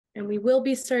And we will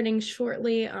be starting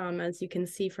shortly. As you can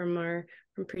see from our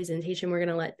presentation, we're going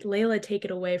to let Layla take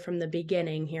it away from the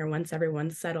beginning here once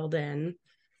everyone's settled in.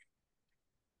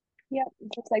 Yep,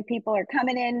 looks like people are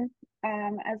coming in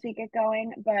as we get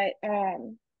going. But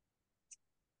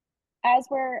as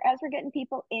we're getting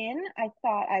people in, I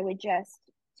thought I would just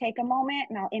take a moment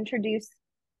and I'll introduce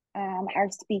our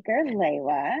speaker,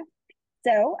 Layla.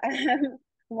 So,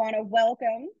 want to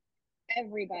welcome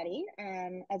everybody.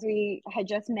 As we had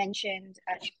just mentioned,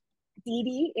 Dee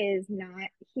Dee is not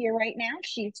here right now.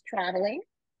 She's traveling.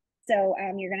 So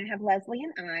you're going to have Leslie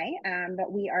and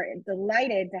but we are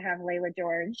delighted to have Layla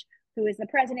George, who is the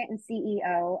president and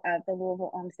CEO of the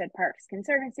Louisville Olmsted Parks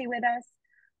Conservancy with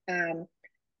us.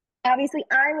 Obviously,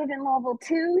 I live in Louisville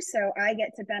too, so I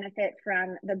get to benefit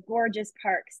from the gorgeous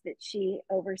parks that she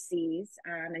oversees.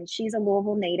 And she's a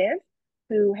Louisville native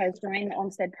who has joined the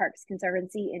Olmsted Parks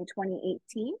Conservancy in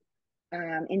 2018.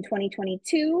 In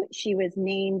 2022, she was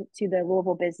named to the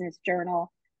Louisville Business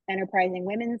Journal Enterprising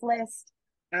Women's List.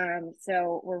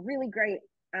 So we're really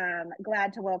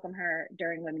glad to welcome her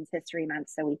during Women's History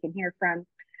Month so we can hear from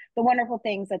the wonderful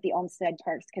things that the Olmsted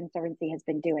Parks Conservancy has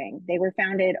been doing. They were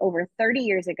founded over 30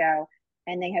 years ago,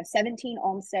 and they have 17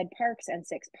 Olmsted parks and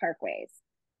 6 parkways.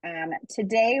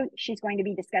 Today, she's going to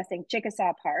be discussing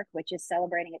Chickasaw Park, which is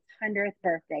celebrating its 100th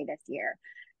birthday this year.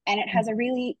 And it has a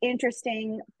really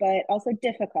interesting but also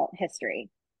difficult history.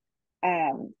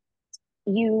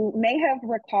 You may have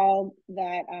recalled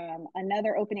that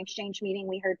another open exchange meeting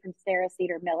we heard from Sarah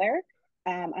Cedar Miller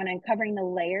on uncovering the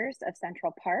layers of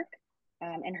Central Park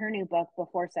in her new book,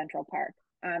 Before Central Park.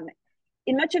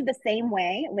 In much of the same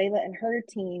way, Layla and her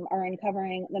team are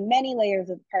uncovering the many layers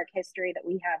of park history that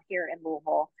we have here in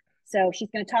Louisville. So she's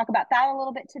going to talk about that a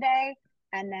little bit today,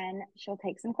 and then she'll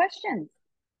take some questions.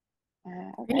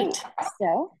 All right,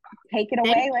 so take it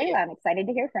away, Layla. I'm excited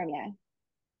to hear from you.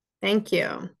 Thank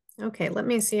you. Okay, let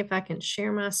me see if I can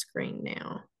share my screen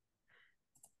now.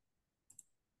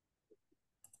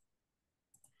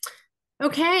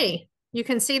 Okay, you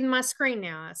can see my screen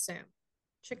now, I assume.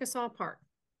 Chickasaw Park.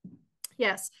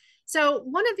 Yes. So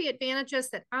one of the advantages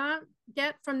that I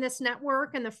get from this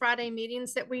network and the Friday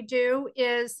meetings that we do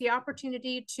is the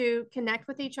opportunity to connect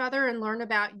with each other and learn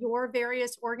about your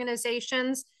various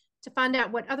organizations, to find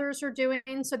out what others are doing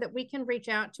so that we can reach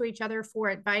out to each other for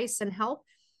advice and help.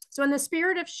 So in the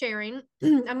spirit of sharing,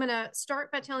 I'm going to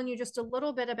start by telling you just a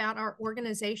little bit about our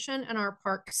organization and our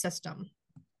park system.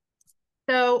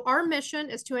 So our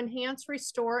mission is to enhance,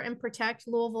 restore, and protect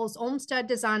Louisville's Olmsted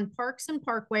designed parks and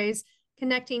parkways,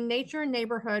 connecting nature and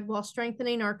neighborhood while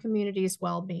strengthening our community's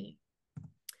well-being.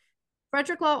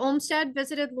 Frederick Law Olmsted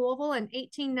visited Louisville in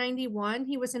 1891.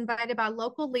 He was invited by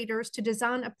local leaders to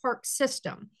design a park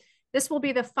system. This will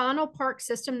be the final park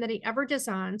system that he ever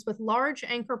designs, with large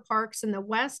anchor parks in the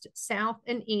west, south,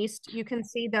 and east. You can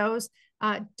see those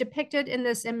depicted in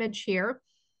this image here.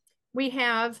 We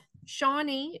have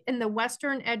Shawnee in the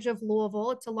western edge of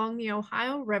Louisville. It's along the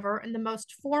Ohio River and the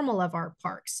most formal of our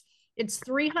parks. It's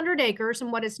 300 acres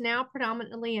in what is now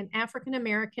predominantly an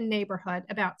African-American neighborhood,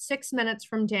 about 6 minutes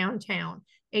from downtown,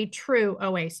 a true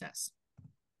oasis.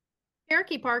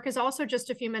 Cherokee Park is also just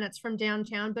a few minutes from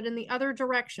downtown, but in the other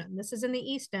direction. This is in the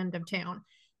east end of town.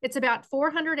 It's about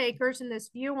 400 acres, and this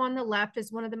view on the left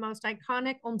is one of the most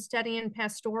iconic Olmstedian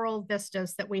pastoral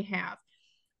vistas that we have.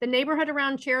 The neighborhood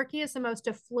around Cherokee is the most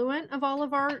affluent of all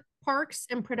of our parks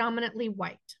and predominantly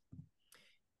white.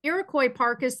 Iroquois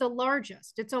Park is the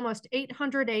largest. It's almost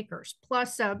 800 acres,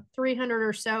 plus a 300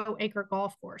 or so acre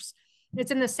golf course.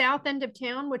 It's in the south end of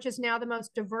town, which is now the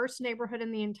most diverse neighborhood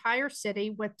in the entire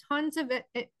city, with tons of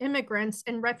immigrants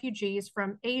and refugees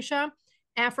from Asia,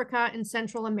 Africa, and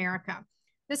Central America.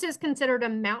 This is considered a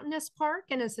mountainous park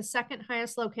and is the second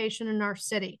highest location in our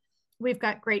city. We've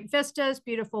got great vistas,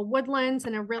 beautiful woodlands,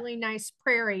 and a really nice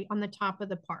prairie on the top of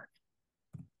the park.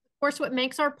 Of course, what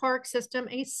makes our park system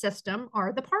a system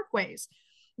are the parkways.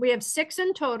 We have 6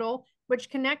 in total, which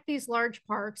connect these large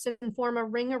parks and form a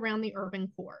ring around the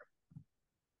urban core.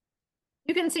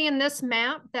 You can see in this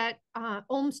map that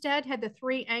Olmsted had the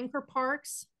 3 anchor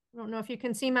parks. I don't know if you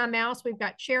can see my mouse. We've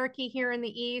got Cherokee here in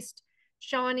the east,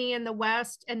 Shawnee in the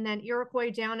west, and then Iroquois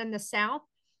down in the south.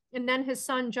 And then his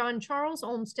son, John Charles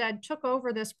Olmsted, took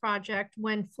over this project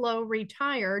when Flo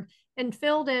retired and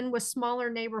filled in with smaller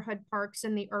neighborhood parks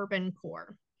in the urban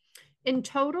core. In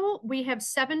total, we have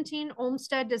 17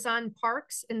 Olmsted designed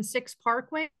parks and 6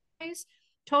 parkways,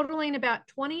 totaling about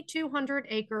 2,200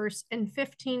 acres and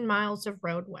 15 miles of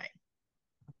roadway.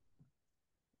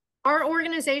 Our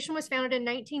organization was founded in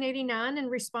 1989 in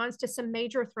response to some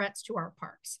major threats to our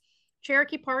parks.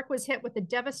 Cherokee Park was hit with a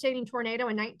devastating tornado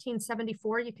in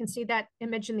 1974. You can see that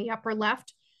image in the upper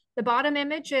left. The bottom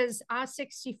image is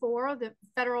I-64, the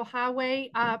federal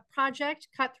highway project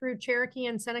cut through Cherokee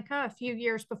and Seneca a few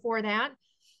years before that.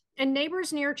 And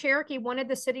neighbors near Cherokee wanted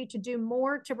the city to do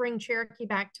more to bring Cherokee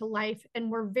back to life and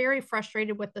were very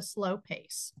frustrated with the slow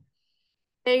pace.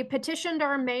 They petitioned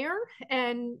our mayor,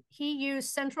 and he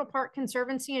used Central Park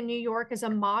Conservancy in New York as a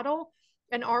model,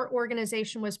 and our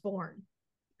organization was born.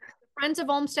 Friends of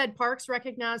Olmsted Parks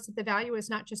recognized that the value is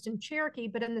not just in Cherokee,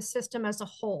 but in the system as a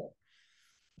whole.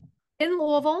 In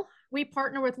Louisville, we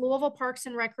partner with Louisville Parks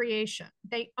and Recreation.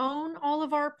 They own all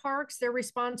of our parks. They're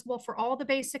responsible for all the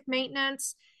basic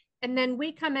maintenance. And then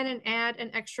we come in and add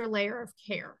an extra layer of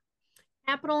care.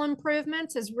 Capital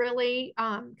improvements is really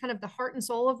kind of the heart and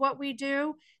soul of what we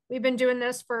do. We've been doing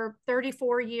this for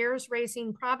 34 years,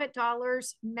 raising private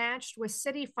dollars matched with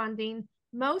city funding,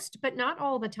 most but not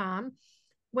all the time,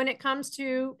 when it comes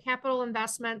to capital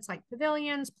investments like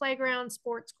pavilions, playgrounds,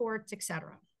 sports courts,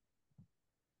 etc.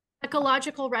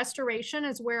 Ecological restoration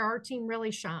is where our team really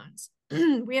shines.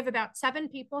 We have about 7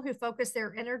 people who focus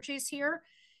their energies here.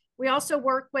 We also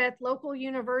work with local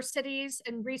universities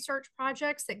and research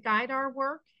projects that guide our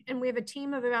work. And we have a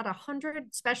team of about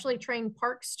 100 specially trained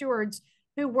park stewards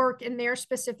who work in their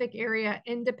specific area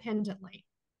independently.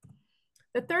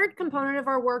 The third component of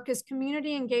our work is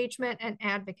community engagement and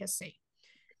advocacy.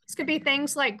 This could be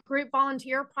things like group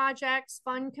volunteer projects,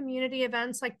 fun community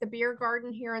events like the beer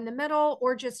garden here in the middle,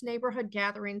 or just neighborhood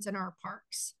gatherings in our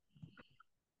parks.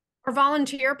 Our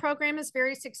volunteer program is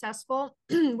very successful.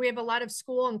 We have a lot of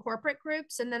school and corporate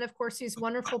groups, and then of course these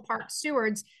wonderful park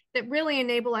stewards that really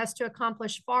enable us to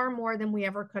accomplish far more than we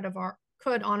ever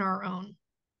could on our own.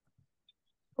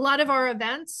 A lot of our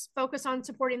events focus on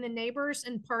supporting the neighbors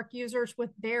and park users with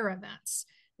their events.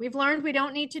 We've learned we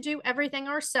don't need to do everything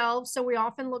ourselves, so we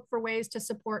often look for ways to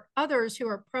support others who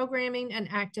are programming and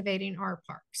activating our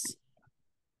parks.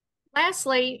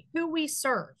 Lastly, who we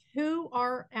serve. Who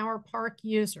are our park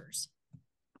users?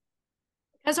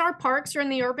 As our parks are in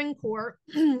the urban core,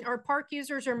 our park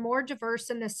users are more diverse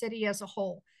than the city as a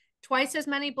whole. Twice as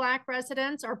many Black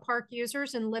residents are park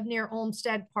users and live near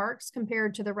Olmsted Parks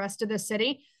compared to the rest of the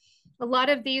city. A lot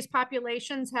of these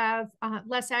populations have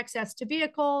less access to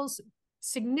vehicles,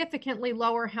 significantly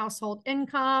lower household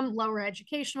income, lower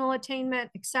educational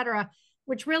attainment, etc.,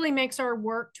 which really makes our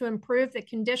work to improve the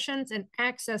conditions and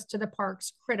access to the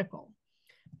parks critical.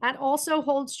 That also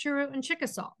holds true in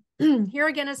Chickasaw. Here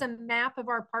again is a map of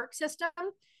our park system.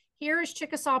 Here is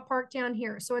Chickasaw Park down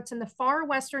here. So it's in the far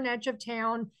western edge of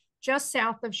town, just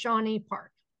south of Shawnee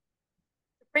Park.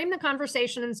 To frame the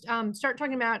conversation and start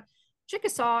talking about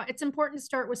Chickasaw, it's important to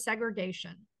start with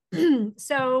segregation.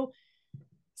 So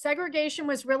segregation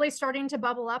was really starting to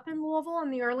bubble up in Louisville in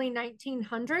the early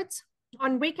 1900s.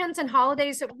 On weekends and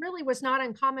holidays, it really was not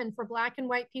uncommon for Black and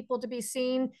white people to be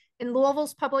seen in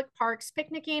Louisville's public parks,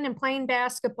 picnicking and playing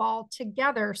basketball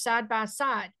together side by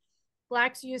side.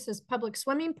 Blacks used as public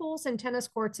swimming pools and tennis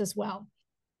courts as well.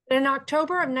 In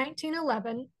October of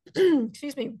 1911,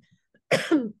 excuse me,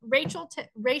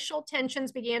 racial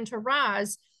tensions began to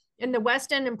rise, and the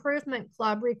West End Improvement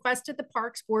Club requested the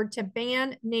Parks Board to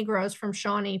ban Negroes from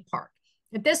Shawnee Park.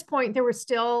 At this point, there was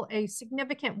still a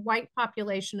significant white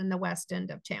population in the West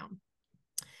End of town.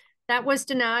 That was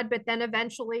denied, but then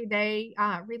eventually they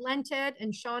relented,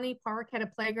 and Shawnee Park had a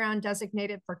playground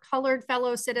designated for colored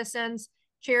fellow citizens.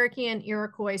 Cherokee and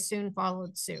Iroquois soon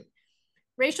followed suit.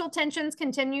 Racial tensions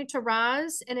continued to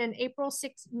rise, and in April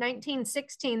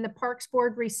 1916, the Parks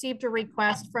Board received a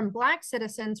request from Black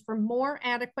citizens for more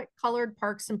adequate colored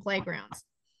parks and playgrounds.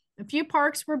 A few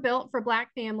parks were built for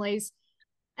Black families,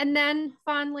 and then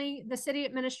finally, the city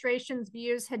administration's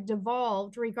views had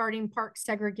devolved regarding park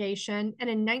segregation, and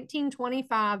in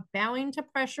 1925, bowing to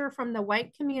pressure from the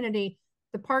white community,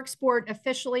 the Parks Board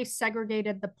officially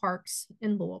segregated the parks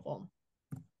in Louisville.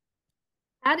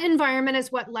 That environment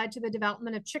is what led to the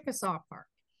development of Chickasaw Park.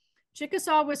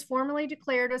 Chickasaw was formally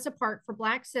declared as a park for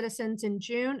Black citizens in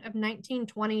June of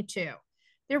 1922.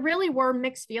 There really were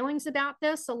mixed feelings about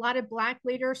this. A lot of Black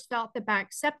leaders felt that by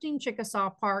accepting Chickasaw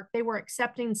Park, they were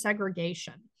accepting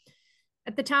segregation.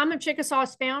 At the time of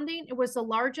Chickasaw's founding, it was the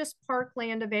largest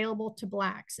parkland available to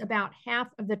Blacks, about half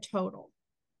of the total.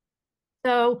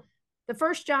 So the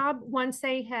first job, once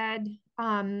they had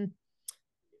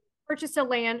purchased the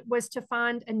land, was to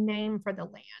find a name for the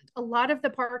land. A lot of the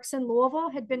parks in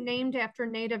Louisville had been named after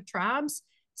Native tribes.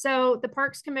 So the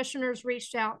Parks Commissioners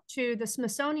reached out to the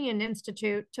Smithsonian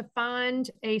Institute to find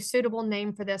a suitable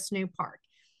name for this new park.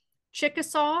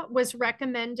 Chickasaw was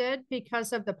recommended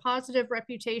because of the positive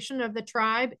reputation of the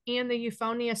tribe and the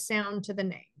euphonious sound to the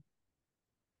name.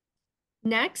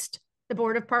 Next, the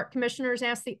Board of Park Commissioners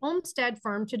asked the Olmsted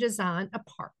firm to design a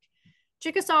park.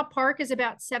 Chickasaw Park is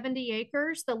about 70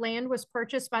 acres. The land was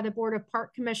purchased by the Board of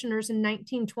Park Commissioners in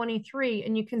 1923,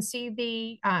 and you can see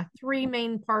the three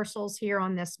main parcels here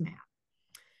on this map.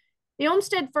 The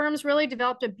Olmsted firms really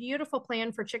developed a beautiful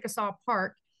plan for Chickasaw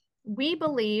Park. We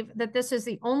believe that this is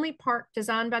the only park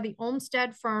designed by the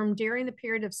Olmsted firm during the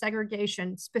period of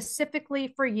segregation,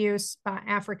 specifically for use by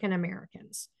African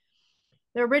Americans.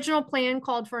 The original plan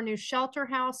called for a new shelter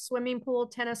house, swimming pool,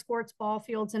 tennis courts, ball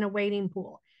fields, and a wading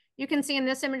pool. You can see in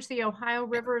this image the Ohio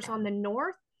River is on the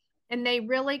north, and they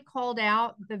really called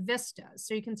out the vistas.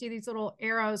 So you can see these little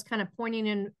arrows kind of pointing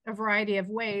in a variety of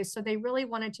ways. So they really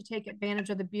wanted to take advantage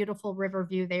of the beautiful river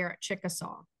view there at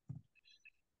Chickasaw.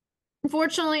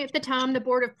 Unfortunately, at the time, the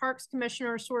Board of Parks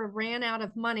Commissioners sort of ran out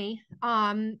of money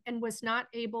and was not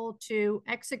able to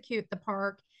execute the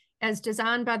park as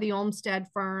designed by the Olmsted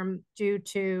firm due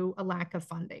to a lack of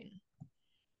funding.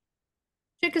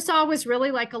 Chickasaw was really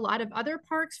like a lot of other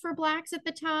parks for Blacks at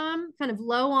the time, kind of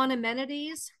low on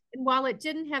amenities. And while it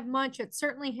didn't have much, it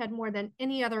certainly had more than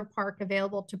any other park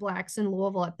available to Blacks in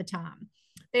Louisville at the time.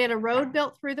 They had a road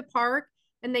built through the park,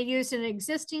 and they used an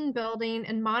existing building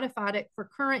and modified it for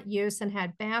current use and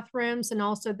had bathrooms and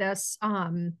also this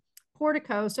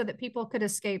portico so that people could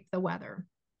escape the weather.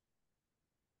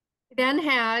 Then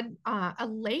had a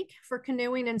lake for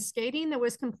canoeing and skating that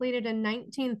was completed in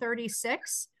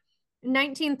 1936. In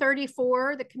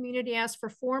 1934, the community asked for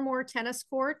 4 more tennis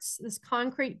courts. This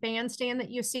concrete bandstand that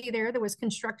you see there that was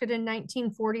constructed in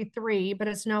 1943, but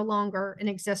it's no longer in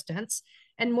existence,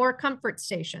 and more comfort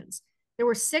stations. There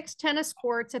were 6 tennis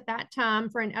courts at that time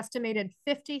for an estimated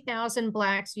 50,000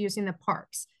 Blacks using the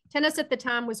parks. Tennis at the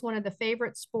time was one of the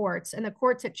favorite sports, and the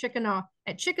courts at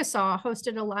Chickasaw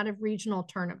hosted a lot of regional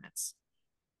tournaments.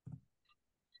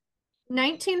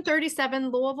 1937,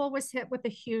 Louisville was hit with a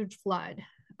huge flood.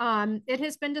 It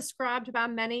has been described by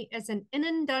many as an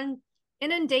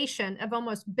inundation of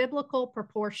almost biblical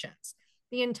proportions.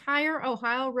 The entire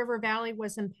Ohio River Valley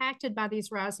was impacted by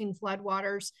these rising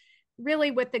floodwaters,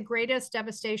 really with the greatest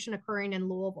devastation occurring in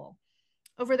Louisville.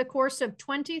 Over the course of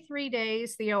 23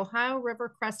 days, the Ohio River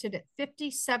crested at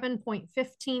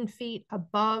 57.15 feet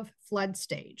above flood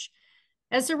stage.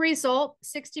 As a result,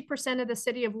 60% of the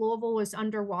city of Louisville was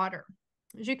underwater.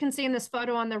 As you can see in this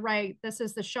photo on the right, this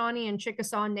is the Shawnee and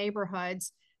Chickasaw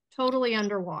neighborhoods, totally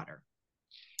underwater.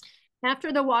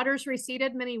 After the waters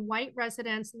receded, many white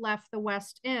residents left the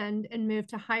west end and moved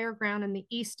to higher ground in the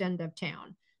east end of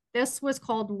town. This was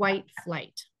called white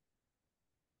flight.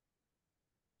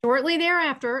 Shortly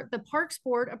thereafter, the Parks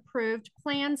Board approved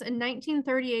plans in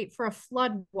 1938 for a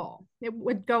flood wall. It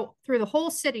would go through the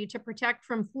whole city to protect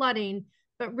from flooding,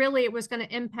 but really it was going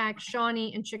to impact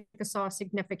Shawnee and Chickasaw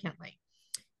significantly.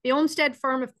 The Olmsted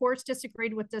firm, of course,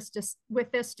 disagreed with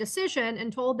this decision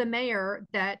and told the mayor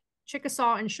that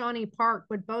Chickasaw and Shawnee Park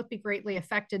would both be greatly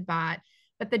affected by it.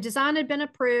 But the design had been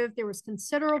approved. There was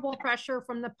considerable pressure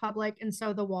from the public, and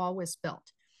so the wall was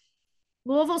built.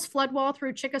 Louisville's flood wall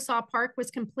through Chickasaw Park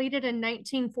was completed in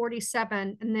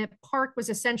 1947, and the park was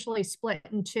essentially split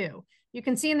in 2. You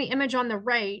can see in the image on the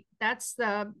right, that's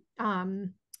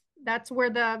where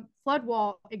the flood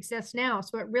wall exists now.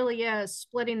 So it really is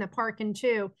splitting the park in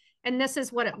 2. And this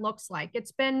is what it looks like.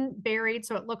 It's been buried.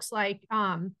 So it looks like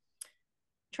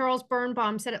Charles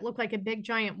Birnbaum said it looked like a big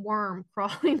giant worm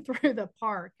crawling through the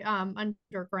park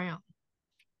underground.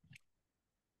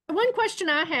 One question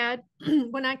I had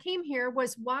when I came here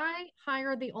was, why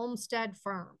hire the Olmsted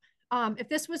firm? If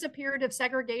this was a period of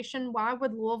segregation, why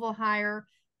would Louisville hire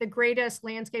the greatest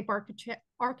landscape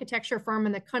architecture firm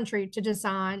in the country to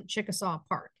design Chickasaw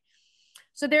Park?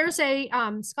 So there's a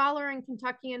scholar and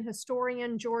Kentuckian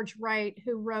historian, George Wright,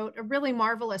 who wrote a really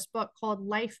marvelous book called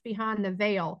Life Behind the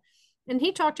Veil. And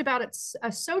he talked about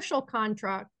a social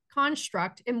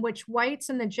construct in which whites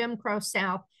in the Jim Crow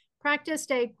South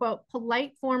practiced a, quote,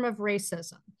 polite form of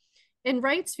racism. In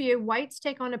Wright's view, whites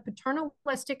take on a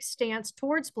paternalistic stance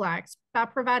towards Blacks by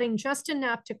providing just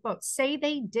enough to, quote, say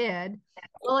they did,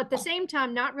 while at the same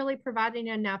time not really providing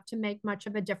enough to make much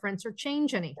of a difference or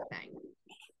change anything.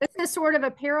 This is sort of a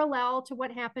parallel to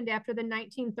what happened after the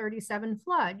 1937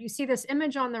 flood. You see this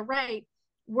image on the right,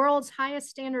 world's highest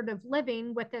standard of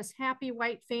living, with this happy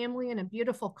white family and a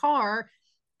beautiful car,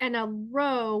 and a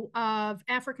row of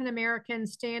African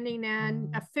Americans standing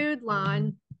in a food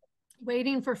line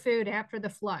waiting for food after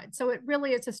the flood. So it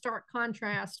really is a stark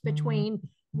contrast between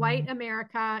white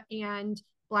America and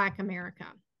Black America.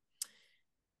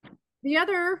 The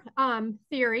other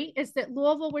theory is that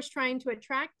Louisville was trying to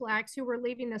attract Blacks who were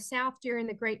leaving the South during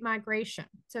the Great Migration.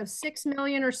 So 6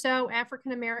 million or so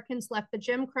African Americans left the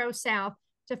Jim Crow South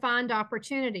to find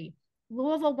opportunity.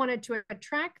 Louisville wanted to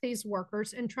attract these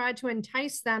workers and tried to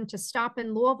entice them to stop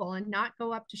in Louisville and not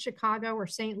go up to Chicago or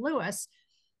St. Louis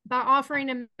by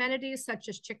offering amenities such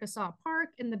as Chickasaw Park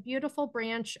and the beautiful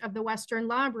branch of the Western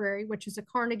Library, which is a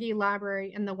Carnegie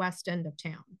Library in the west end of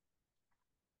town.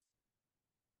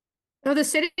 Though the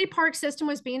city park system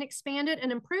was being expanded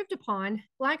and improved upon,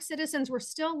 Black citizens were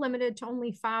still limited to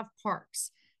only 5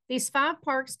 parks. These 5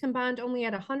 parks combined only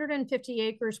at 150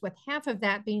 acres, with half of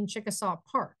that being Chickasaw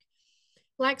Park.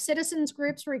 Black citizens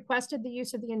groups requested the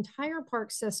use of the entire park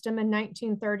system in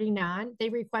 1939. They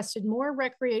requested more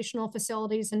recreational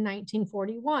facilities in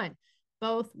 1941.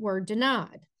 Both were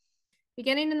denied.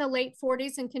 Beginning in the late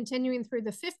 40s and continuing through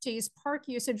the 50s, park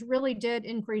usage really did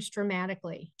increase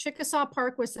dramatically. Chickasaw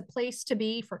Park was the place to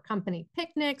be for company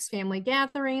picnics, family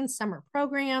gatherings, summer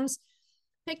programs.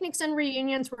 Picnics and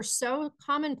reunions were so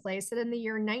commonplace that in the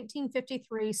year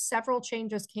 1953, several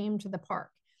changes came to the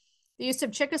park. The use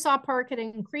of Chickasaw Park had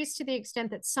increased to the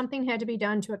extent that something had to be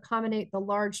done to accommodate the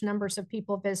large numbers of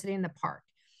people visiting the park.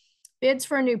 Bids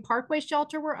for a new parkway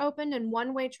shelter were opened, and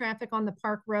one-way traffic on the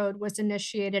park road was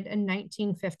initiated in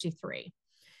 1953.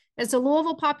 As the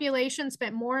Louisville population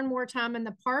spent more and more time in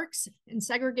the parks and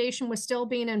segregation was still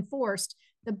being enforced,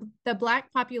 the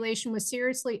Black population was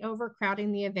seriously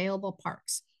overcrowding the available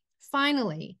parks.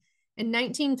 Finally, in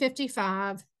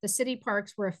 1955, the city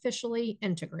parks were officially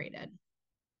integrated.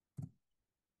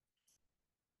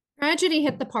 Tragedy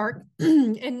hit the park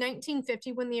in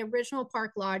 1950 when the original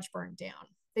Park Lodge burned down.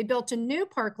 They built a new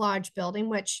Park Lodge building,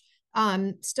 which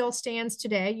still stands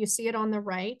today. You see it on the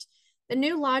right. The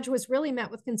new lodge was really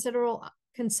met with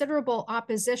considerable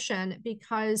opposition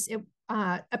because it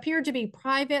appeared to be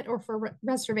private or for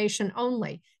reservation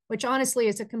only, which honestly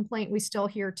is a complaint we still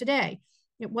hear today.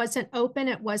 It wasn't open.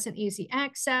 It wasn't easy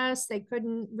access. They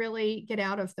couldn't really get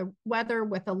out of the weather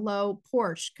with a low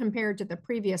porch compared to the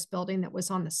previous building that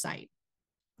was on the site.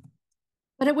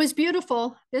 But it was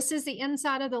beautiful. This is the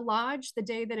inside of the lodge the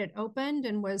day that it opened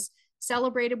and was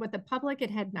celebrated with the public.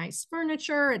 It had nice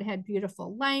furniture. It had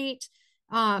beautiful light.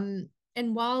 And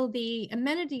while the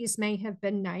amenities may have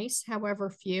been nice, however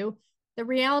few, the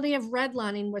reality of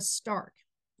redlining was stark.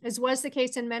 As was the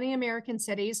case in many American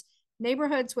cities,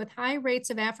 neighborhoods with high rates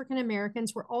of African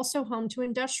Americans were also home to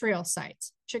industrial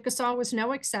sites. Chickasaw was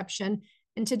no exception,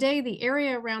 and today the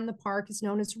area around the park is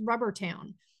known as Rubber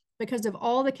Town because of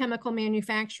all the chemical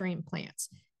manufacturing plants.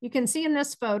 You can see in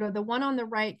this photo, the one on the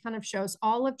right kind of shows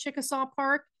all of Chickasaw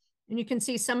Park, and you can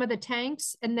see some of the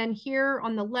tanks. And then here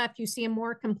on the left, you see a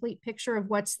more complete picture of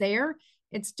what's there.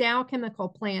 It's Dow Chemical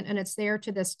Plant, and it's there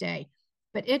to this day.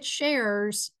 But it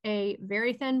shares a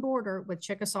very thin border with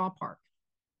Chickasaw Park.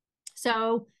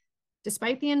 So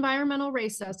despite the environmental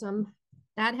racism,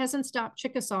 that hasn't stopped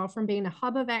Chickasaw from being a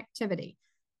hub of activity.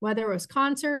 Whether it was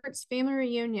concerts, family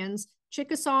reunions,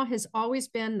 Chickasaw has always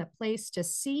been the place to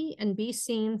see and be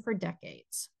seen for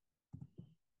decades.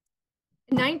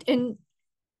 In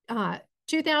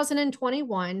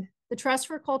 2021, the Trust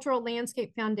for Cultural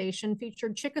Landscape Foundation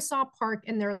featured Chickasaw Park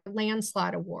in their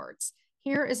Landslide Awards.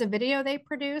 Here is a video they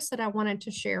produced that I wanted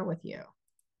to share with you.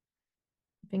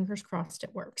 Fingers crossed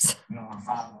it works. You know, my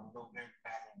father would go very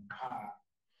back in the car,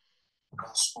 go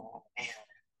to school, and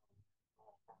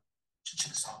to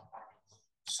Chickasaw Park,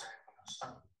 serve my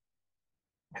son.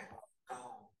 And I would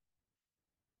go,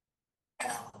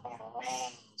 and I would be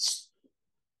amazed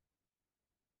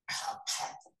how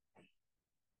packed it would be.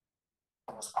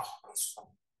 It was always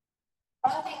full.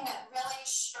 One thing that really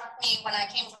struck me when I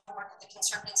came to work at the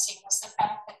Conservancy was the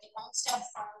fact that the Olmsted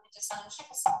firm that designed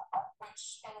Chickasaw Park,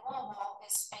 which in Louisville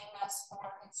is famous for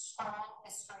its strong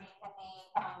history in the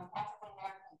African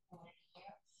American community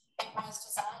here. It was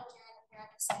designed during the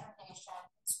period of segregation,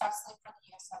 especially for the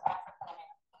use of African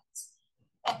Americans.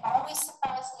 It always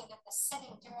surprised me that the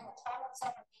city during the time of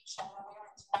segregation, when we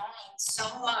were denying so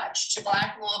much to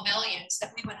Black Louisvillians, that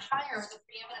we would hire the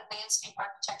preeminent landscape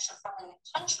architecture firm in the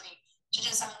country to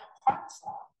design a park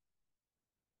for.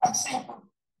 I think what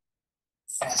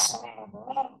fascinated me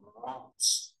the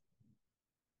most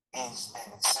is that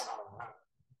instead of a river,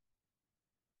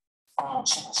 from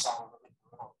Chickasaw to the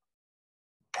road,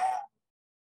 down,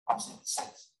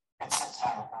 obviously it says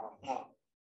how to go here.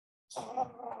 So we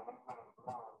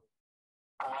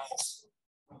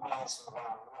glancing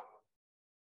around the river,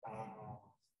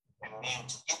 and then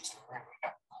to get to the river, we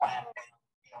got to climb down,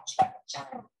 you know, it's like a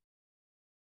journey.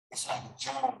 It's like a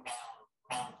journey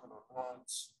down to the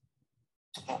woods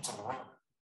to get to the river.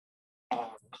 And it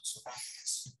looks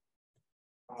vast.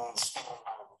 we're spinning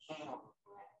on the hill,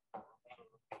 and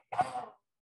we're down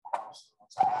across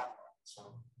the island. So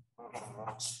we're getting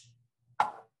much.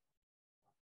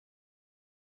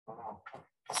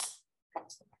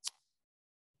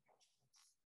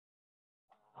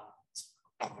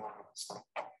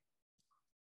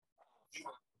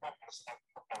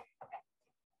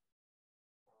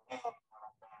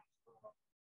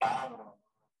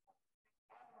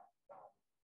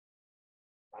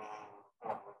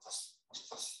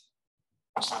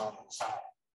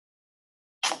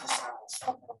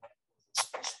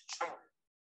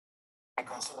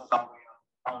 Because it was on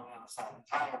the other side of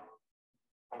town.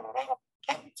 And they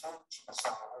came to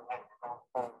Chickasaw, we had to go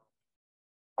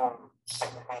from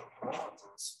segregated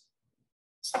communities.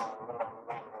 So,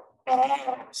 we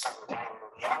had to segregate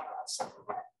the outside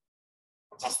segregate.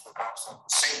 Just because of the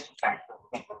safety factor of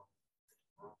people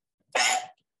back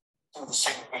to the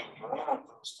segregated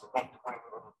communities to make the way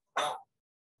we go.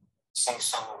 Say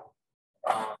so,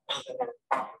 other than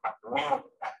talking about the real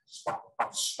practice, what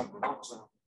we're supposed to go to.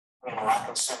 I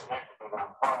consider everything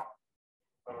I'm part.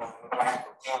 You have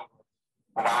to deal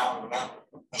with all the other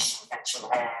issues that you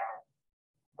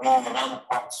have in other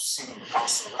parts of the city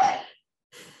because of that.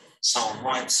 So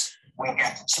once we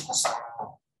got to Chickasaw,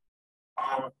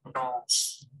 all of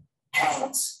those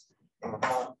parents and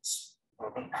adults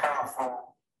will be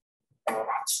careful and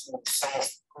watch who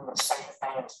say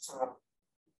things to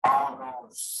all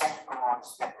those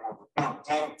safeguards that were built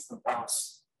into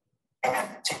us at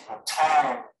that particular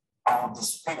time. All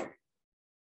disappeared.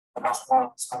 Because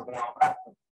it's going to be all right.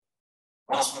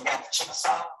 Once we got to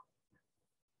Chickasaw,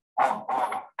 oh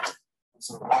boy, it's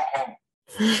a black hand.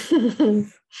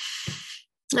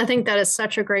 I think that is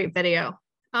such a great video.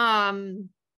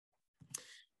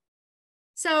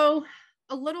 So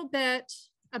a little bit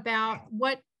about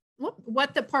what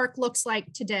the park looks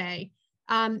like today.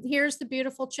 Here's the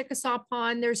beautiful Chickasaw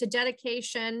Pond. There's a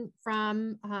dedication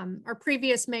from our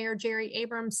previous mayor, Jerry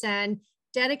Abramson,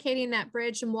 dedicating that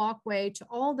bridge and walkway to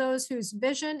all those whose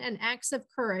vision and acts of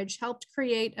courage helped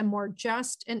create a more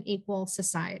just and equal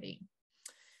society.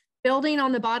 Building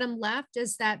on the bottom left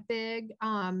is that big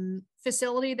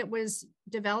facility that was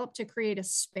developed to create a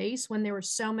space when there were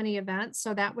so many events.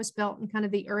 So that was built in kind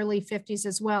of the early 50s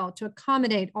as well to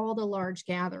accommodate all the large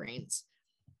gatherings.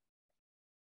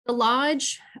 The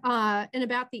lodge, in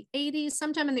about the 80s,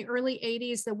 sometime in the early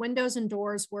 80s, the windows and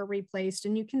doors were replaced.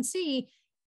 And you can see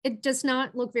it does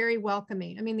not look very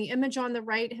welcoming. I mean, the image on the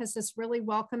right has this really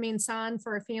welcoming sign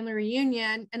for a family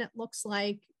reunion, and it looks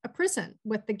like a prison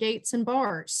with the gates and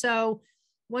bars. So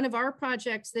one of our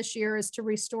projects this year is to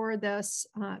restore this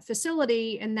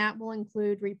facility, and that will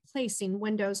include replacing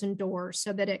windows and doors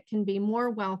so that it can be more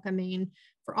welcoming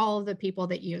for all of the people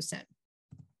that use it.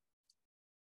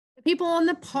 People in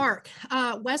the park.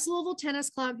 West Louisville Tennis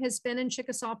Club has been in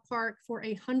Chickasaw Park for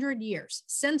 100 years.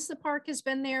 Since the park has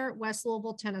been there, West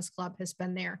Louisville Tennis Club has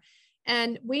been there.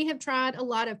 And we have tried a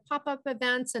lot of pop-up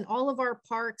events in all of our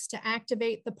parks to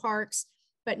activate the parks,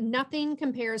 but nothing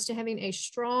compares to having a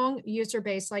strong user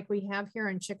base like we have here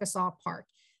in Chickasaw Park.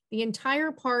 The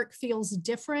entire park feels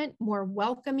different, more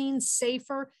welcoming,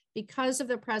 safer because of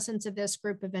the presence of this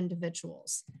group of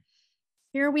individuals.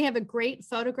 Here we have a great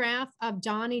photograph of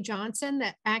Donnie Johnson,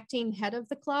 the acting head of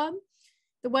the club.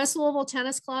 The West Louisville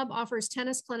Tennis Club offers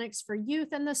tennis clinics for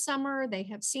youth in the summer. They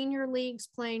have senior leagues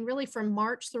playing really from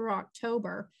March through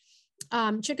October.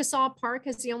 Chickasaw Park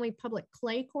has the only public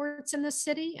clay courts in the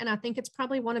city, and I think it's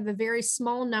probably one of a very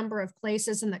small number of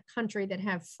places in the country that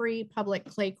have free public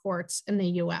clay courts in the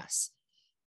US.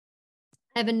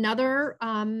 I have another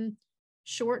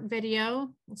short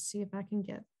video. Let's see if I can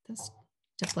get this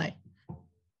to play.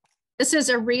 This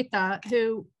is Aretha,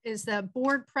 who is the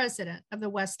board president of the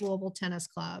West Louisville Tennis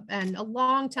Club and a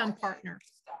longtime partner.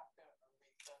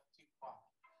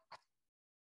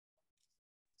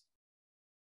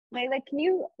 Layla, can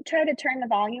you try to turn the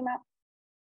volume up?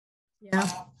 Yeah.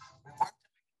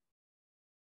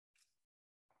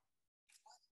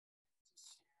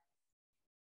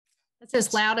 It's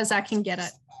as loud as I can get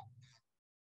it.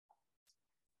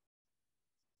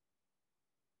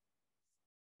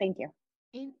 Thank you.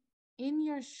 In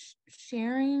your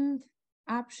sharing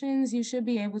options, you should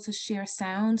be able to share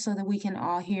sound so that we can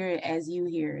all hear it as you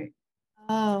hear it.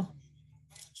 Oh.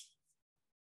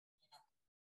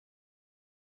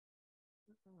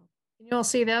 Can you all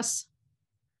see this?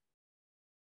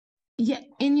 Yeah,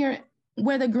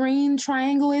 where the green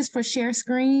triangle is for share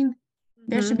screen,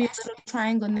 there should be a little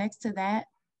triangle next to that.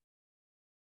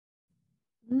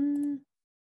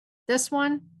 This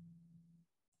one?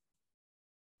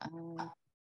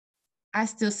 I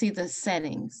still see the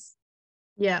settings.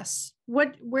 Yes.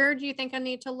 Where do you think I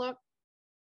need to look?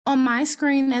 On my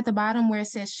screen at the bottom where it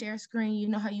says share screen, you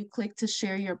know how you click to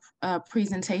share your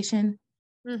presentation?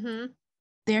 Mm-hmm.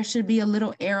 There should be a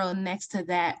little arrow next to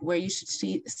that where you should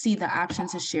see the option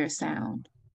to share sound.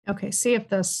 Okay, see if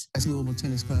this. That's Louisville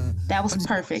Tennis Club. That was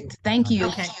perfect. Thank you.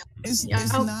 Okay. It's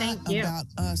not about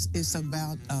us. It's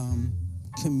about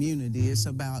community. It's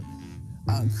about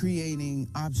creating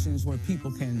options where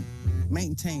people can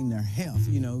maintain their health,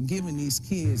 you know, giving these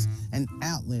kids an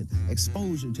outlet,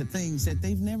 exposure to things that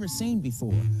they've never seen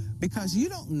before. Because you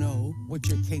don't know what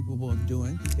you're capable of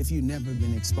doing if you've never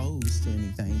been exposed to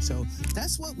anything. So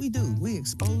that's what we do. We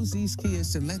expose these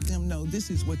kids to let them know this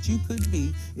is what you could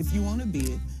be if you want to be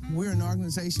it. We're an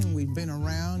organization, we've been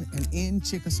around and in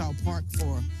Chickasaw Park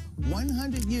for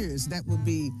 100 years. That would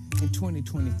be in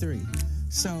 2023.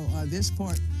 So this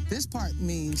part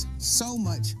means so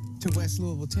much to West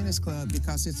Louisville Tennis Club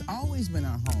because it's always been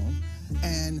our home.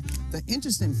 And the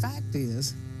interesting fact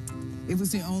is, it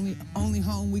was the only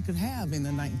home we could have in the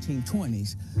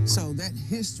 1920s. So that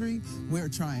history, we're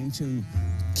trying to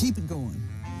keep it going.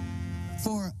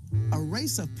 For a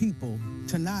race of people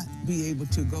to not be able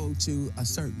to go to a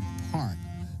certain park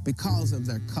because of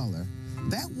their color,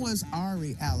 that was our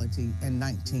reality in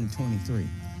 1923.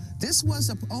 This was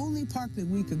the only park that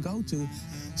we could go to.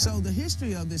 So the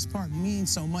history of this park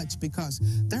means so much because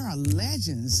there are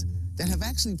legends that have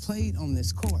actually played on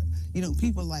this court. You know,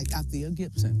 people like Althea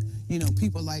Gibson, you know,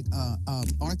 people like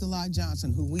Arthur Lloyd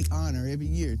Johnson, who we honor every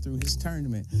year through his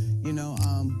tournament. You know,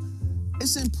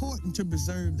 it's important to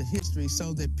preserve the history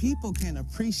so that people can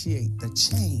appreciate the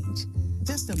change.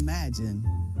 Just imagine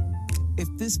if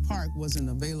this park wasn't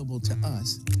available to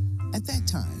us at that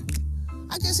time.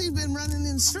 I guess he's been running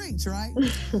in the streets, right?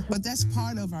 But that's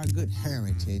part of our good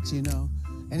heritage, you know,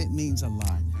 and it means a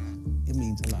lot. It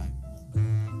means a lot.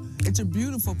 It's a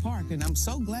beautiful park, and I'm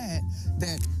so glad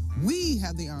that we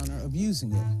have the honor of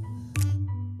using it.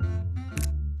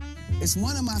 It's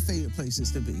one of my favorite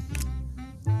places to be.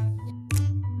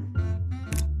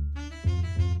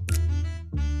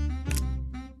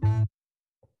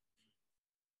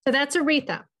 So that's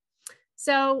Aretha.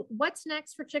 So what's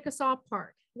next for Chickasaw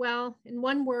Park? Well, in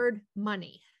one word,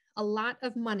 money. A lot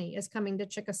of money is coming to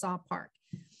Chickasaw Park.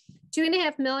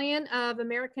 $2.5 million of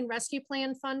American Rescue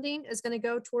Plan funding is going to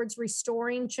go towards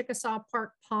restoring Chickasaw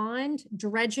Park Pond,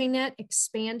 dredging it,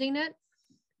 expanding it.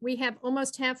 We have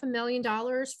almost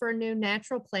 $500,000 for a new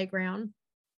natural playground,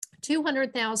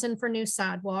 $200,000 for new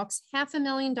sidewalks,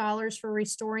 $500,000 for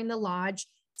restoring the lodge,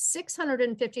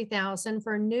 $650,000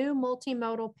 for a new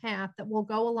multimodal path that will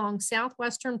go along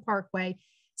Southwestern Parkway,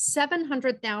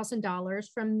 $700,000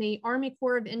 from the Army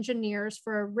Corps of Engineers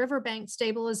for a riverbank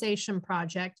stabilization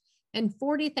project, and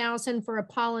 $40,000 for a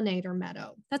pollinator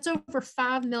meadow. That's over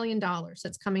 $5 million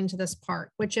that's coming to this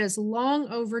park, which is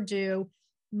long overdue,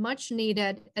 much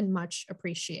needed, and much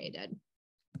appreciated.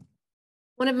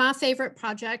 One of my favorite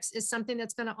projects is something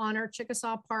that's going to honor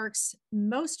Chickasaw Park's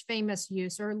most famous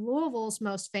user, Louisville's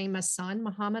most famous son,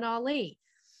 Muhammad Ali.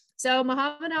 So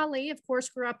Muhammad Ali, of course,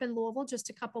 grew up in Louisville, just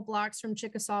a couple blocks from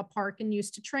Chickasaw Park, and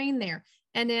used to train there.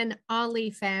 And in Ali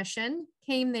fashion,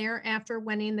 came there after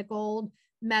winning the gold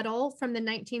medal from the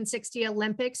 1960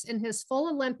 Olympics in his full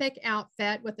Olympic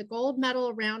outfit with the gold medal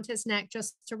around his neck,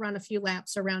 just to run a few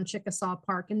laps around Chickasaw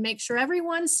Park and make sure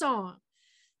everyone saw him.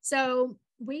 So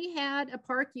we had a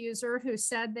park user who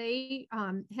said they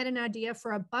had an idea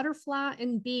for a butterfly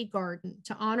and bee garden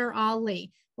to honor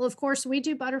Ali. Well, of course, we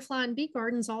do butterfly and bee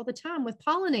gardens all the time with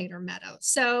pollinator meadows.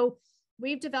 So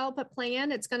we've developed a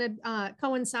plan. It's going to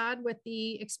coincide with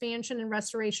the expansion and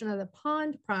restoration of the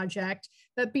pond project,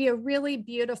 but be a really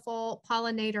beautiful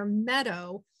pollinator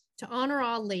meadow to honor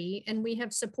Ali. And we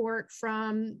have support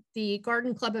from the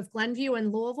Garden Club of Glenview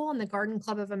in Louisville and the Garden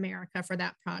Club of America for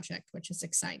that project, which is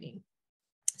exciting.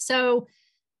 So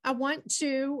I want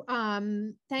to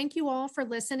thank you all for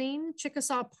listening.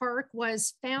 Chickasaw Park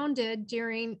was founded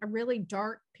during a really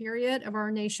dark period of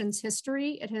our nation's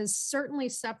history. It has certainly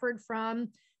suffered from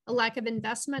a lack of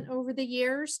investment over the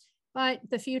years, but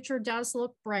the future does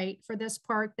look bright for this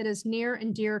park that is near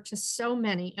and dear to so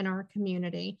many in our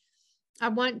community. I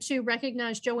want to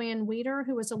recognize Joanne Weeder,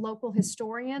 who is a local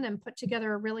historian and put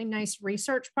together a really nice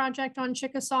research project on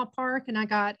Chickasaw Park, and I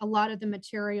got a lot of the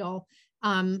material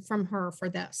from her for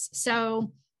this.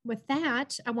 So with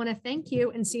that, I want to thank you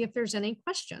and see if there's any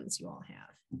questions you all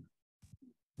have.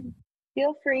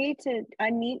 Feel free to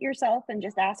unmute yourself and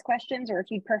just ask questions, or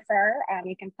if you prefer,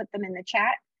 you can put them in the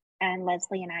chat and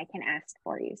Leslie and I can ask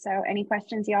for you. So any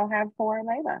questions y'all have for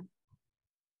Layla?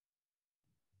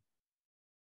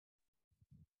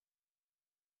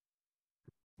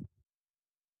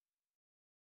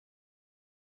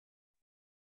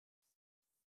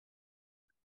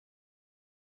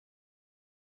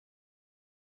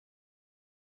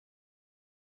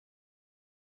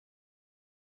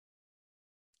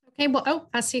 Hey, well, oh,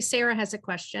 I see Sarah has a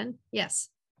question. Yes.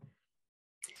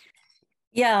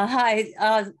 Yeah, hi.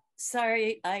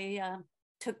 Sorry,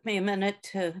 took me a minute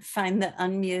to find the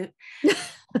unmute.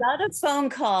 Got a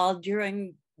phone call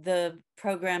during the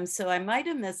program, so I might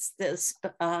have missed this.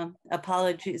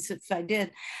 Apologies if I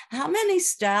did. How many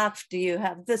staff do you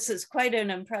have? This is quite an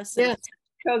impressive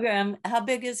program. How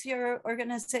big is your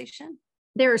organization?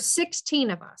 There are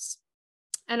 16 of us,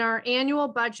 and our annual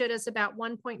budget is about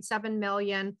 1.7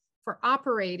 million for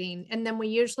operating, and then we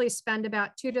usually spend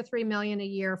about 2 to 3 million a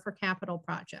year for capital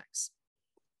projects.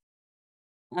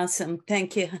 Awesome,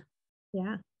 thank you.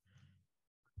 Yeah.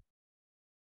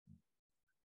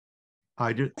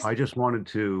 I just wanted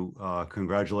to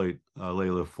congratulate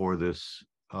Layla for this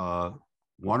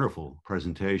wonderful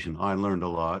presentation. I learned a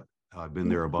lot. I've been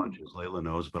there a bunch, as Layla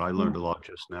knows, but I learned a lot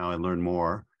just now. I learned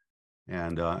more.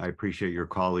 And I appreciate your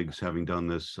colleagues having done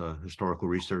this historical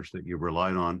research that you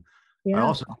relied on. Yeah. I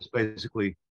also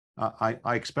basically, I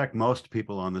expect most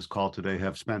people on this call today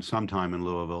have spent some time in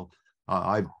Louisville.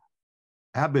 I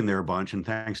have been there a bunch, and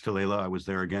thanks to Layla, I was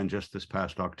there again just this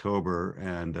past October,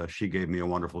 and she gave me a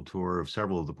wonderful tour of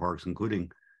several of the parks,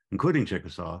 including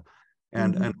Chickasaw,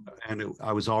 and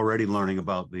I was already learning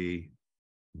about the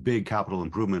big capital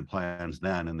improvement plans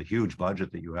then, and the huge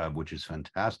budget that you have, which is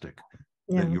fantastic.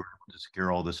 Yeah. That you were able to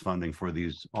secure all this funding for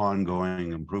these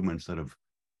ongoing improvements that have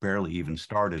barely even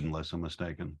started, unless I'm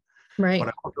mistaken. Right.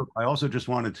 But I also just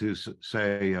wanted to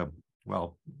say,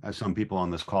 well, as some people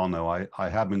on this call know, I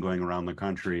have been going around the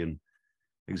country and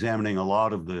examining a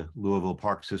lot of the Louisville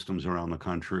park systems around the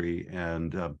country,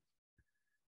 and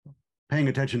paying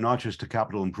attention not just to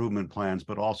capital improvement plans,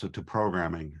 but also to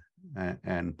programming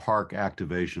and park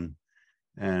activation.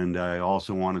 And I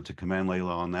also wanted to commend Layla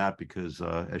on that because,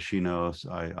 as she knows,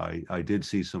 I did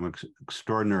see some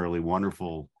extraordinarily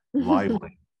wonderful,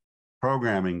 lively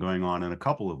programming going on in a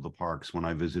couple of the parks when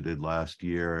I visited last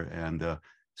year. And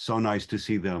so nice to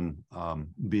see them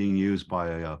being used by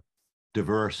a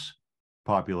diverse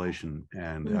population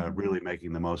and really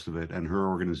making the most of it. And her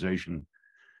organization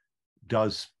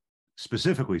does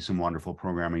specifically some wonderful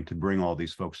programming to bring all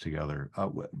these folks together.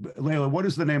 Layla, what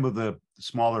is the name of the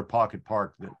smaller pocket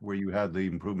park where you had the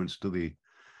improvements to the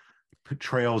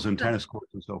trails and tennis courts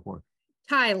and so forth?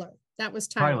 Tyler. That was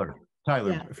Tyler.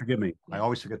 Tyler, yeah. Forgive me. I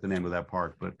always forget the name of that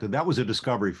park, but that was a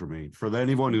discovery for me. For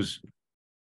anyone who's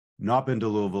not been to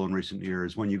Louisville in recent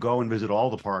years, when you go and visit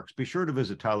all the parks, be sure to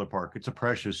visit Tyler Park. It's a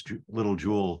precious little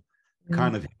jewel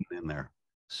kind of hidden in there.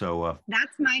 So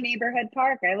that's my neighborhood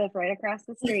park. I live right across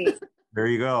the street. There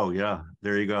you go. Yeah,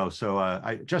 there you go. So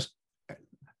I just,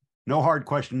 no hard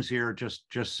questions here, just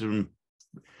some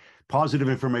positive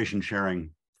information sharing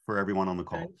for everyone on the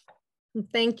call.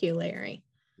 Thank you, Larry.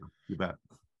 You bet.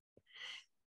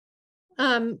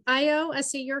 Io, I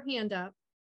see your hand up.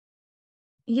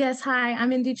 Yes, hi,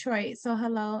 I'm in Detroit. So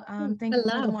hello. Thank you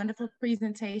for the wonderful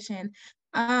presentation.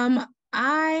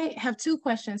 I have two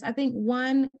questions. I think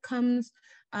one comes,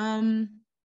 I'm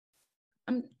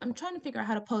trying to figure out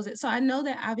how to pose it. So I know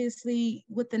that obviously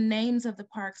with the names of the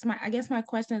parks, I guess my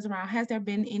question is around, has there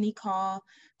been any call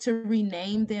to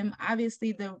rename them?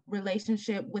 Obviously the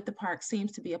relationship with the park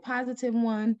seems to be a positive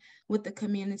one with the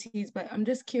communities, but I'm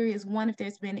just curious, one, if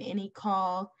there's been any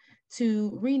call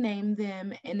to rename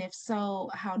them, and if so,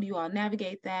 how do you all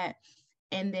navigate that?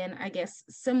 And then I guess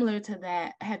similar to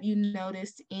that, have you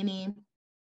noticed any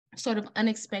sort of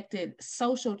unexpected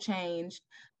social change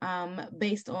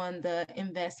based on the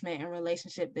investment and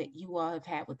relationship that you all have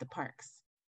had with the parks?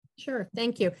 Sure,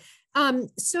 thank you.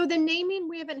 So the naming,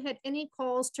 we haven't had any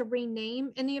calls to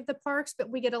rename any of the parks, but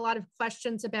we get a lot of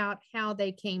questions about how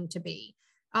they came to be.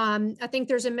 I think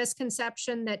there's a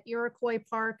misconception that Iroquois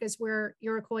Park is where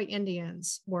Iroquois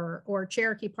Indians were, or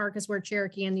Cherokee Park is where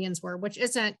Cherokee Indians were, which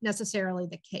isn't necessarily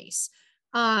the case.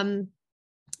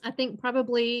 I think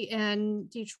probably in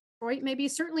Detroit, maybe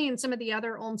certainly in some of the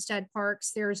other Olmsted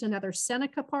parks, there's another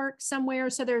Seneca Park somewhere.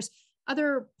 So there's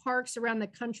other parks around the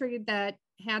country that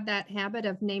had that habit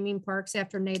of naming parks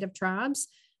after Native tribes.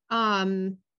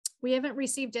 We haven't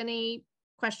received any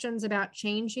questions about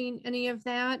changing any of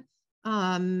that.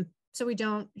 So we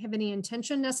don't have any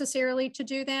intention necessarily to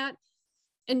do that.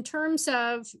 In terms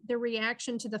of the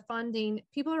reaction to the funding,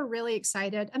 people are really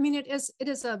excited. I mean, it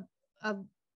is a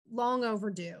long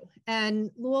overdue,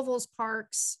 and Louisville's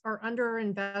parks are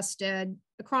underinvested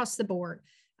across the board,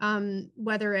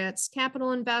 whether it's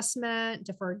capital investment,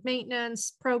 deferred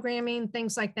maintenance, programming,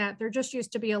 things like that. There just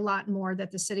used to be a lot more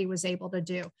that the city was able to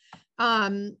do.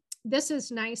 This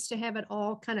is nice to have it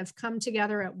all kind of come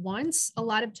together at once. A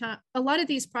lot of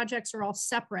these projects are all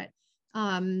separate.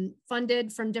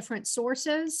 funded from different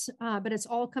sources, but it's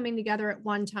all coming together at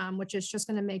one time, which is just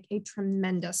going to make a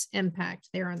tremendous impact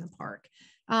there in the park.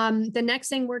 The next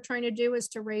thing we're trying to do is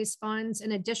to raise funds,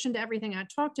 in addition to everything I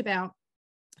talked about,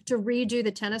 to redo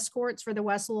the tennis courts for the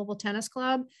West Louisville Tennis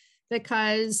Club,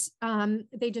 because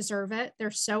they deserve it.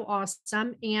 They're so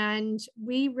awesome. And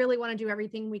we really want to do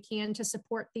everything we can to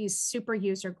support these super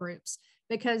user groups,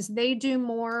 because they do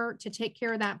more to take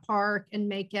care of that park and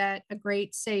make it a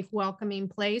great, safe, welcoming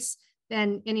place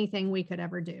than anything we could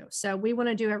ever do. So we want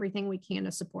to do everything we can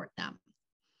to support them.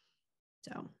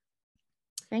 So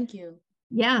thank you.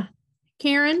 Yeah.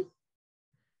 Karen.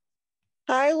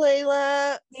 Hi,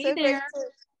 Layla. Hey there.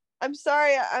 I'm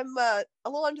sorry, I'm a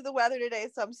little under the weather today,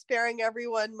 so I'm sparing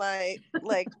everyone my,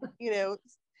 like,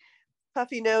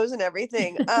 puffy nose and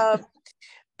everything.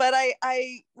 But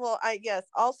I yes,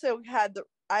 also had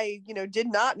did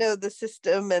not know the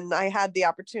system, and I had the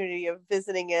opportunity of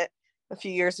visiting it a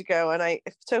few years ago, and I'm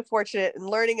so fortunate in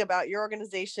learning about your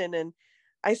organization, and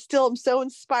I still am so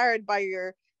inspired by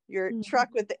your truck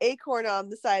with the acorn on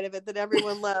the side of it that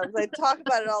everyone loves. I talk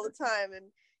about it all the time, and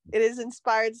it has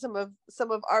inspired some of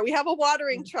our, we have a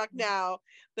watering truck now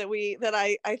that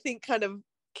I think kind of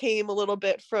came a little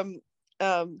bit from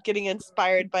getting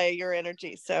inspired by your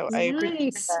energy. So I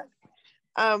appreciate that.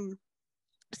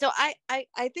 So I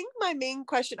think my main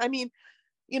question, I mean,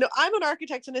 I'm an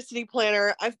architect and a city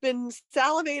planner. I've been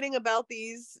salivating about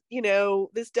these,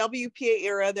 this WPA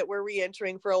era that we're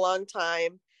re-entering for a long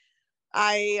time.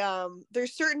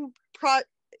 There's certain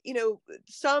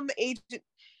some agent,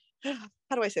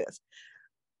 how do I say this?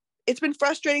 It's been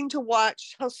frustrating to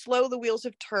watch how slow the wheels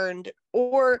have turned,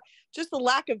 or just the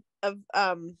lack of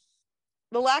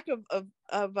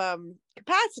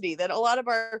capacity that a lot of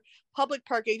our public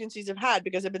park agencies have had,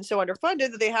 because they've been so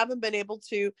underfunded that they haven't been able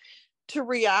to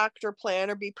react or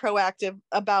plan or be proactive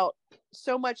about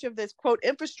so much of this quote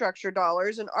infrastructure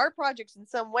dollars. And our projects in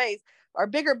some ways are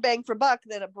bigger bang for buck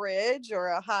than a bridge or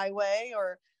a highway,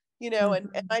 or and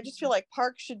I just feel like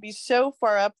parks should be so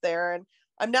far up there. And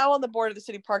I'm now on the board of the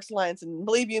City Parks Alliance, and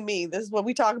believe you me, this is what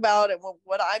we talk about, and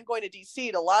what I'm going to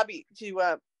DC to lobby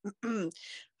to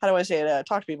how do I say it,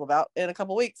 talk to people about in a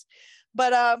couple of weeks.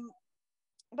 But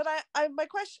my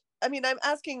question, I mean, I'm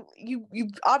asking you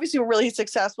obviously were really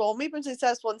successful. We've been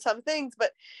successful in some things, but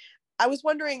I was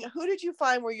wondering, who did you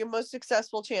find were your most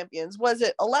successful champions? Was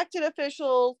it elected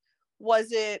officials?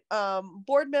 Was it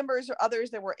board members or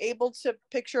others that were able to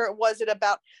picture it? Was it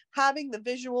about having the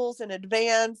visuals in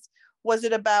advance? Was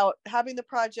it about having the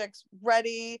projects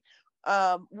ready?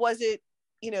 Was it,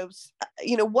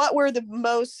 what were the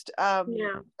most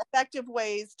effective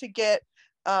ways to get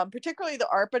particularly the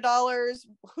ARPA dollars?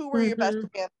 Who were your best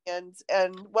champions,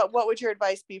 and what would your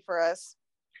advice be for us?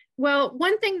 Well,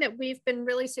 one thing that we've been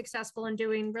really successful in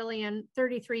doing really in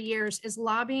 33 years is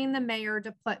lobbying the mayor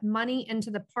to put money into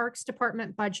the Parks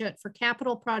Department budget for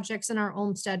capital projects in our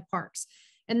Olmsted parks.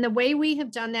 And the way we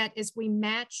have done that is we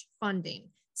match funding.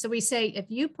 So we say, if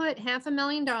you put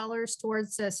 $500,000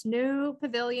 towards this new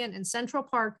pavilion in Central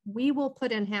Park, we will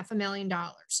put in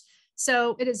 $500,000.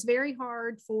 So it is very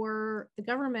hard for the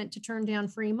government to turn down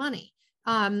free money.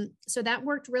 So that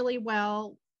worked really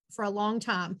well for a long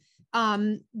time.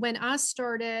 When I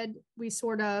started, we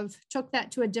sort of took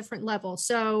that to a different level.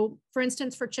 So for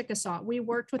instance, for Chickasaw, we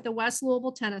worked with the West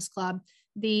Louisville Tennis Club,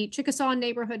 the Chickasaw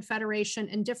Neighborhood Federation,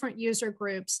 and different user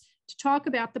groups to talk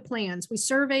about the plans. We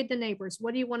surveyed the neighbors.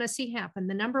 What do you want to see happen?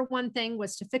 The number one thing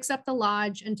was to fix up the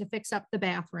lodge and to fix up the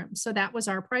bathroom. So that was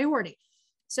our priority.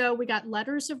 So we got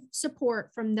letters of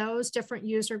support from those different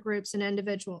user groups and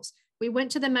individuals. We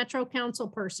went to the Metro Council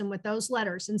person with those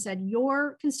letters and said,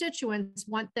 your constituents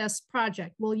want this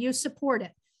project. Will you support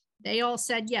it? They all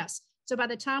said yes. So by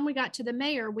the time we got to the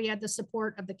mayor, we had the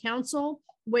support of the council,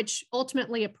 which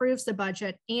ultimately approves the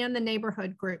budget, and the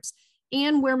neighborhood groups.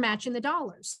 And we're matching the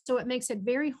dollars. So it makes it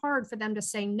very hard for them to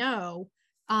say no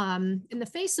in the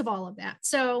face of all of that.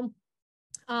 So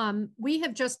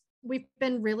we've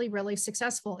been really, really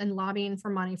successful in lobbying for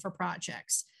money for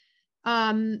projects.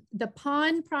 The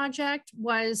pond project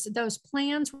those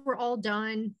plans were all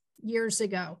done years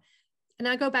ago. And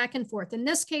I go back and forth. In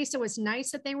this case, it was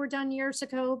nice that they were done years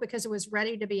ago because it was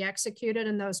ready to be executed,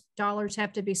 and those dollars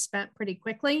have to be spent pretty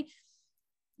quickly.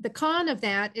 The con of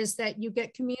that is that you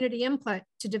get community input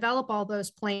to develop all those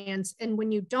plans. And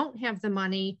when you don't have the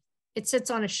money, it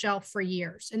sits on a shelf for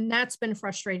years. And that's been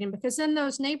frustrating, because then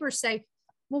those neighbors say,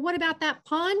 well, what about that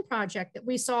pond project that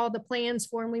we saw the plans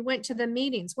for and we went to the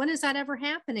meetings? When is that ever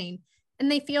happening?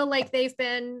 And they feel like they've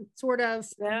been sort of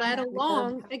led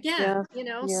along again,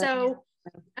 So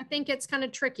I think it's kind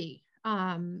of tricky.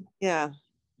 Yeah.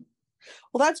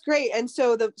 Well, that's great. And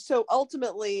so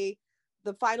ultimately,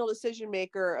 the final decision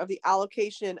maker of the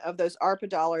allocation of those ARPA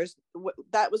dollars,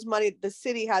 that was money the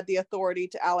city had the authority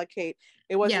to allocate.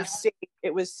 It wasn't state,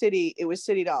 it was city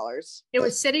dollars. It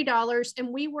was city dollars, and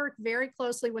we worked very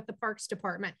closely with the Parks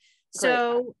Department.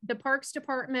 So the Parks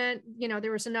Department, you know,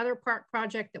 there was another park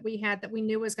project that we had that we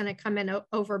knew was going to come in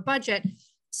over budget.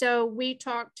 So we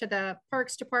talked to the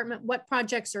Parks Department, what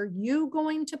projects are you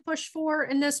going to push for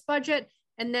in this budget?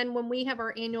 And then when we have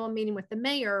our annual meeting with the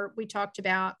mayor, we talked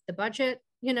about the budget,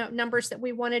 you know, numbers that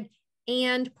we wanted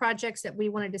and projects that we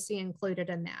wanted to see included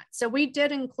in that. So we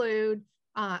did include,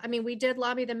 we did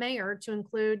lobby the mayor to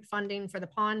include funding for the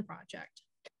pond project.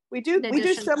 We do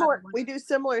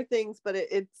similar things, but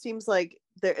it seems like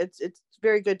it's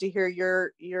very good to hear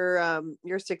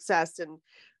your success in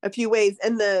a few ways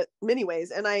and the many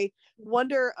ways. And I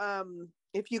wonder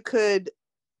if you could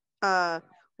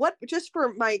what, just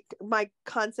for my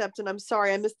concept, and I'm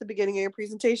sorry I missed the beginning of your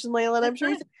presentation, Layla, and I'm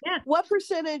sure what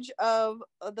percentage of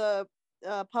the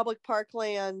public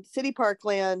parkland, city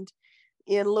parkland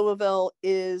in Louisville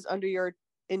is under your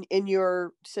in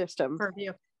your system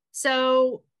purview?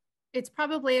 So it's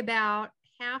probably about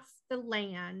half the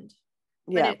land,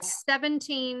 but it's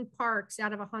 17 parks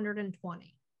out of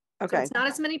 120. Okay. So it's not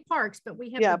as many parks, but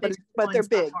we have but they're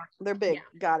big. Parks. They're big.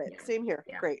 Yeah. Got it. Yeah. Same here.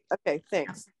 Yeah. Great. Okay,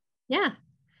 thanks. Yeah.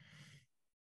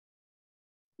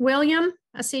 William,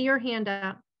 I see your hand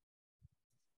up.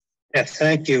 Yes,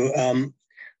 thank you.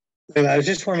 I was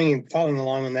just wondering, following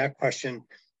along on that question,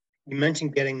 you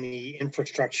mentioned getting the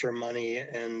infrastructure money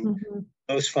and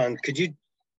those funds. Could you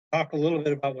talk a little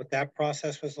bit about what that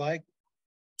process was like?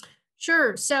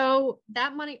 Sure. So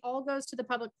that money all goes to the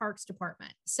Public Parks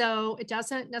Department. So it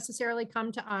doesn't necessarily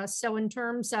come to us. So in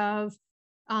terms of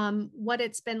what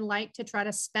it's been like to try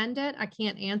to spend it, I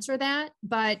can't answer that.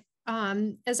 But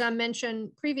as I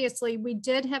mentioned previously, we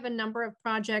did have a number of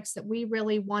projects that we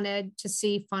really wanted to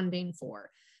see funding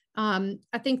for. I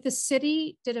think the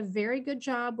city did a very good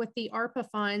job with the ARPA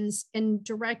funds in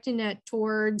directing it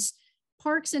towards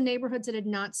parks and neighborhoods that had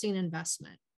not seen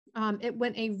investment. It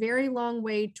went a very long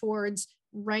way towards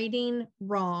righting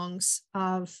wrongs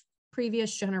of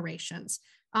previous generations.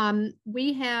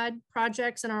 We had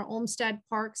projects in our Olmsted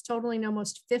parks totaling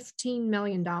almost $15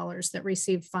 million that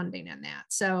received funding in that.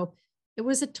 So it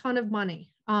was a ton of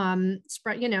money.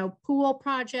 Spread, pool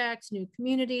projects, new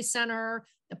community center,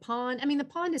 the pond. I mean, the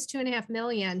pond is $2.5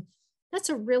 million. That's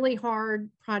a really hard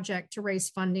project to raise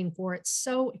funding for. It's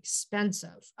so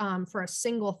expensive for a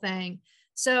single thing.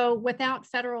 So without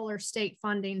federal or state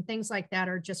funding, things like that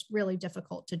are just really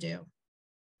difficult to do.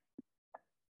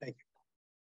 Thank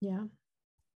you. Yeah.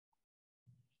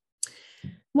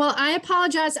 Well, I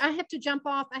apologize. I have to jump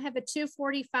off. I have a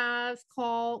 2:45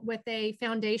 call with a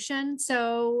foundation.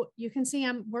 So you can see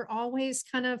we're always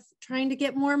kind of trying to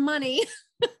get more money,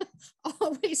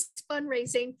 always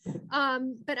fundraising.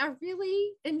 But I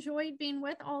really enjoyed being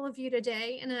with all of you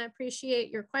today, and I appreciate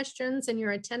your questions and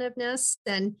your attentiveness.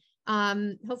 And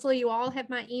hopefully you all have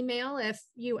my email if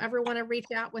you ever want to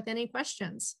reach out with any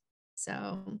questions.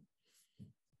 So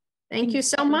thank you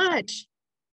so much.